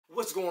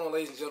What's going on,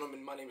 ladies and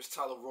gentlemen? My name is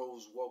Tyler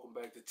Rose. Welcome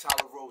back to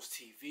Tyler Rose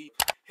TV.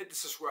 Hit the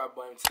subscribe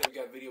button. Today we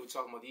got a video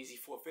talking about the Yeezy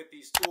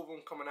 450s. Two of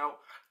them coming out.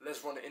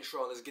 Let's run the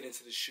intro and let's get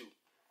into the shoot.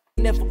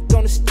 Never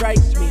gonna strike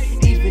me,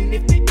 even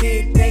if they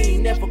did, they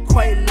ain't never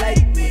quite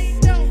like me.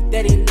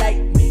 That ain't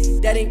like me,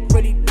 that ain't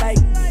really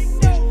like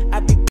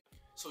me.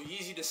 So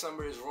Yeezy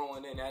December is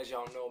rolling in, as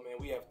y'all know, man.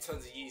 We have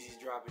tons of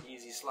Yeezys dropping,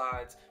 Yeezy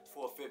slides,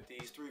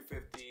 450s,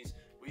 350s.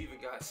 We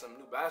even got some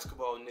new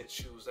basketball knit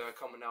shoes that are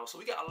coming out. So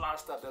we got a lot of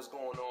stuff that's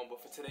going on,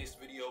 but for today's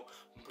video,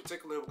 in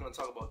particular, we're gonna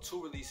talk about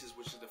two releases,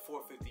 which is the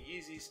 450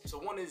 Yeezys. So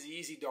one is the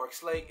Yeezy Dark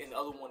Slate, and the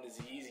other one is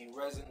the Yeezy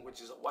Resin,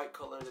 which is a white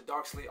color. The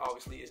Dark Slate,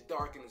 obviously, is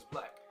dark and it's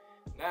black.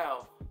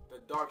 Now, the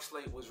Dark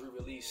Slate was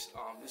re-released.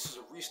 This is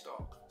a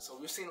restock. So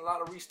we've seen a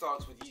lot of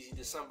restocks with Yeezy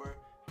December.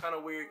 Kind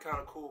of weird, kind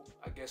of cool,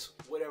 I guess,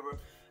 whatever.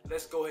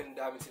 Let's go ahead and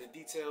dive into the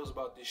details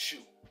about this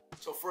shoe.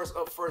 So first,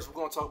 we're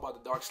going to talk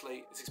about the Dark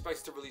Slate. It's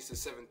expected to release the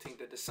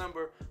 17th of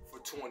December for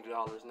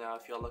 $200. Now,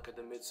 if y'all look at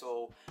the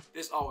midsole,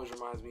 this always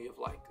reminds me of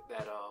like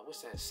that,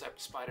 what's that,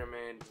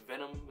 Spider-Man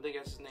Venom, I think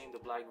that's his name, the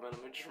Black Venom.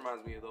 It just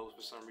reminds me of those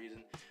for some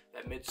reason.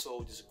 That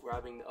midsole just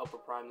grabbing the upper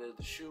prime of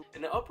the shoe.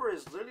 And the upper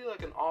is literally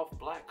like an off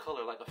black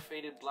color, like a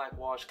faded black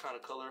wash kind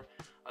of color.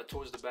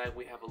 Towards the back,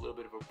 we have a little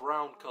bit of a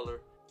brown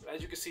color.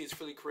 As you can see, it's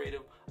really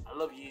creative. I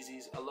love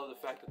Yeezys. I love the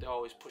fact that they're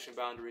always pushing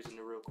boundaries and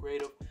they're real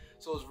creative.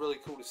 So it's really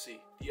cool to see.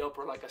 The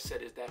upper, like I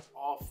said, is that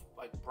off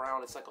like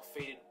brown. It's like a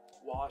faded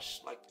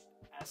wash, like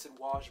acid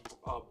wash,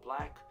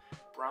 black,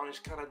 brownish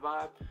kind of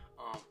vibe.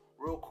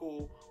 Real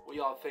cool. What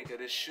y'all think of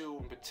this shoe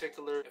in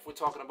particular? If we're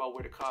talking about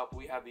where to cop,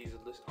 we have these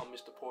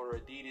Mr. Porter,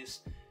 Adidas,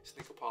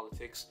 Sneaker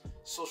Politics,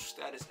 Social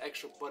Status,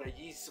 Extra Butter,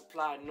 Yeezy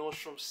Supply,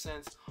 Nordstrom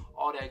Sense,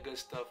 all that good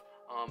stuff.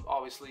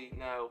 Obviously,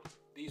 now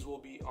these will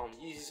be on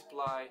Yeezy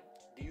Supply.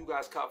 Do you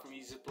guys cop from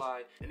Yeezy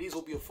Supply? And these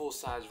will be a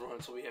full-size run.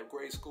 So we have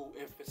grade school,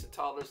 infants, and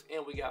toddlers,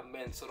 and we got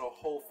men. So the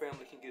whole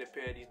family can get a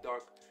pair of these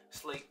Dark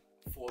Slate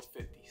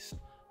 450s.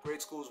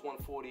 Grade school is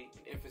 $140,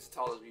 and infants and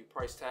toddlers will be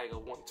price tag of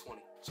 $120.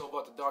 So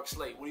about the Dark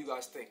Slate, what do you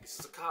guys think? Is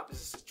this a cop? Is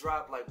this a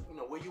drop? Like, you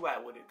know, where you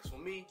at with it? Because for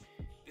me,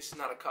 this is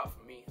not a cop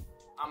for me.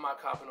 I'm not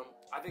copping them.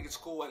 I think it's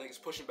cool. I think it's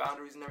pushing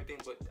boundaries and everything,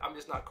 but I'm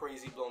just not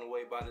crazy blown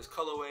away by this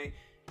colorway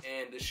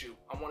and the shoe.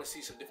 I want to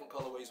see some different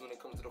colorways when it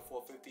comes to the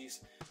 450s.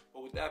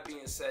 But with that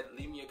being said,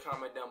 leave me a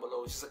comment down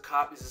below. Is this a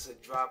cop? Is this a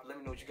drop? Let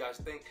me know what you guys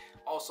think.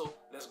 Also,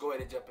 let's go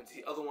ahead and jump into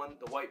the other one,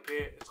 the white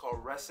pair. It's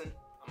called Resin.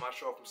 I'm not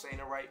sure if I'm saying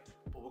it right,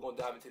 but we're going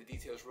to dive into the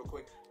details real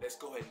quick. Let's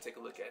go ahead and take a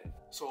look at it.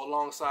 So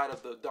alongside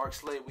of the Dark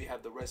Slate, we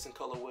have the Resin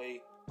colorway.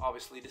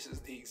 Obviously, this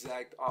is the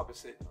exact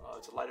opposite.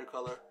 It's a lighter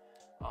color.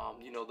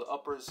 You know, the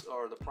uppers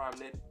are the prime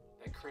knit,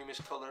 that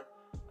creamish color.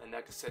 And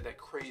like I said, that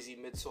crazy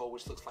midsole,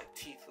 which looks like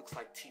teeth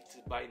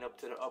biting up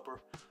to the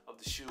upper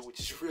of the shoe, which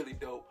is really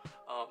dope.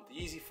 The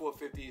Yeezy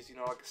 450s, you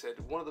know, like I said,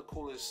 one of the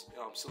coolest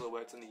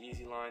silhouettes in the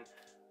Yeezy line.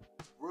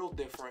 Real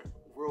different,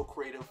 real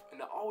creative, and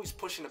they're always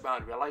pushing the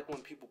boundary. I like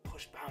when people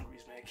push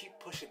boundaries, man. Keep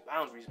pushing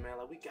boundaries, man.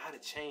 Like, we gotta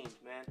change,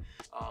 man.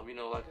 You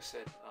know, like I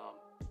said,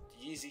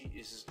 Yeezy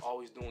is just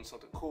always doing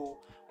something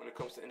cool when it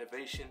comes to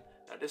innovation.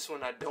 Now this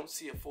one, I don't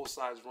see a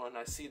full-size run.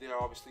 I see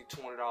they're obviously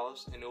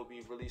 $200, and it'll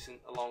be releasing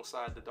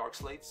alongside the Dark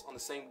Slates on the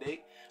same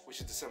date, which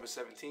is December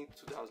 17th,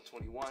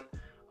 2021.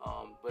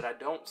 But I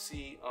don't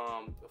see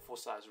a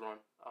full-size run.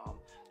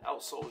 The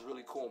outsole is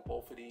really cool on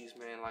both of these,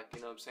 man. Like,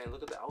 you know what I'm saying?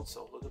 Look at the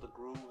outsole. Look at the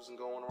grooves and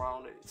going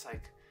around it. It's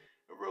like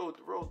a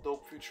real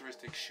dope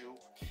futuristic shoe.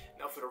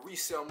 Now for the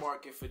resale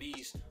market for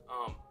these,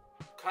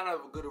 kind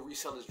of a good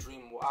reseller's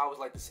dream. Well, I always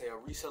like to say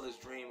a reseller's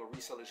dream, a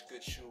reseller's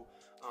good shoe.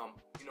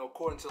 You know,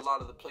 according to a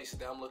lot of the places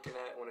that I'm looking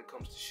at when it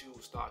comes to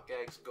shoes,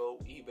 StockX, Go,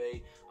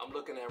 eBay, I'm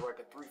looking at like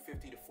a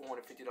 $350 to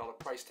 $450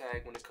 price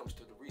tag when it comes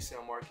to the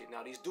resale market.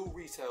 Now these do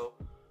retail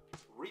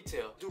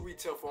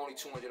for only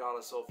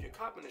 $200. So if you're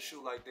copping a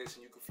shoe like this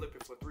and you can flip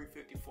it for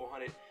 $350,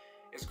 $400,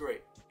 it's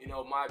great. You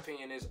know, my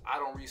opinion is I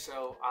don't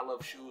resell. I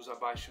love shoes. I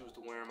buy shoes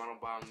to wear them. I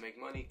don't buy them to make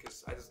money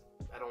because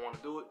I don't want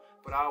to do it.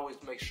 But I always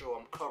make sure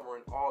I'm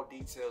covering all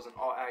details and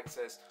all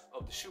access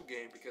of the shoe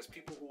game, because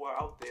people who are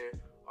out there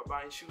are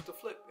buying shoes to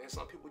flip, and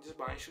some people just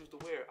buying shoes to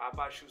wear. I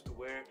buy shoes to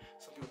wear.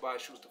 Some people buy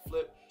shoes to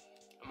flip.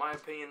 In my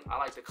opinion, I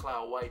like the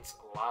cloud whites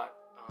a lot.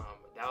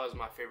 That was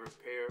my favorite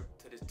pair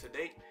to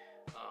date.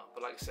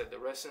 But like I said, the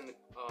Resin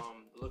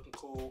looking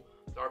cool,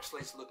 Dark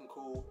Slate's looking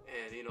cool,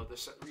 and you know,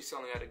 they're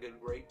reselling at a good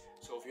rate.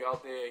 So if you're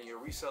out there and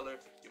you're a reseller,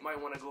 you might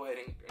want to go ahead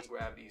and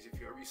grab these if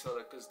you're a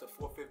reseller, because the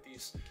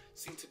 450s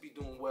seem to be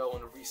doing well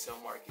on the resale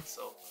market.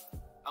 So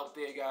out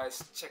there,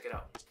 guys, check it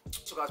out.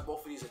 So guys,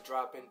 both of these are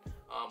dropping.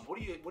 What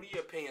are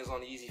your opinions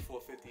on the Yeezy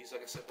 450s?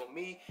 Like I said, for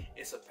me,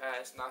 it's a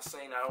pass. Not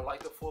saying I don't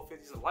like the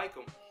 450s. I like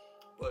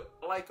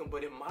them,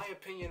 but in my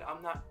opinion,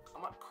 I'm not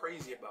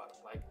crazy about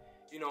them. Like,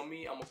 you know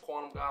me, I'm a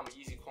quantum guy, I'm a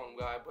Yeezy quantum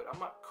guy, but I'm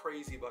not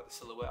crazy about the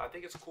silhouette. I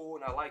think it's cool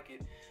and I like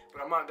it,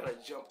 but I'm not gonna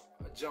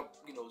jump,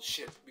 you know,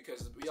 ship,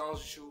 because to be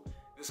honest with you,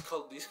 these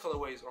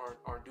colorways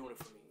aren't doing it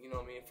for me. You know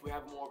what I mean? If we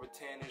have more of a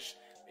tannish,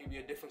 maybe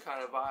a different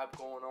kind of vibe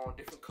going on,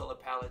 different color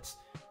palettes,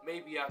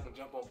 maybe I can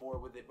jump on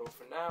board with it. But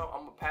for now,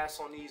 I'm gonna pass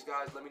on these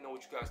guys. Let me know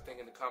what you guys think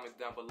in the comments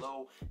down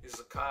below. Is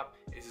this a cop?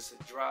 Is this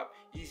a drop?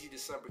 Yeezy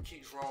December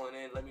keeps rolling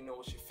in. Let me know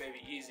what's your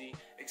favorite Yeezy.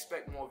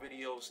 Expect more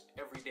videos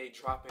every day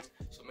dropping.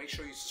 So make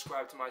sure you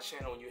subscribe to my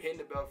channel and you're hitting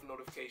the bell for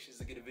notifications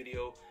to get a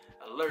video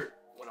alert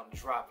when I'm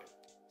dropping.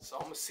 So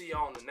I'm gonna see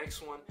y'all on the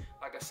next one.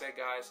 Like I said,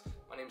 guys,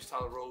 my name is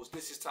Tyler Rose.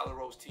 This is Tyler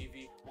Rose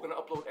TV. We're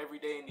gonna upload every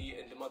day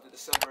in the month of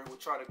December. We're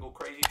trying to go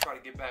crazy, trying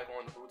to get back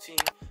on the routine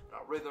and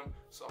our rhythm.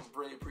 So I'm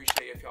really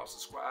appreciate if y'all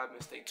subscribe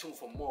and stay tuned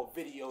for more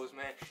videos,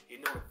 man.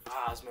 You know the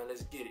vibes, man.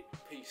 Let's get it.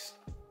 Peace.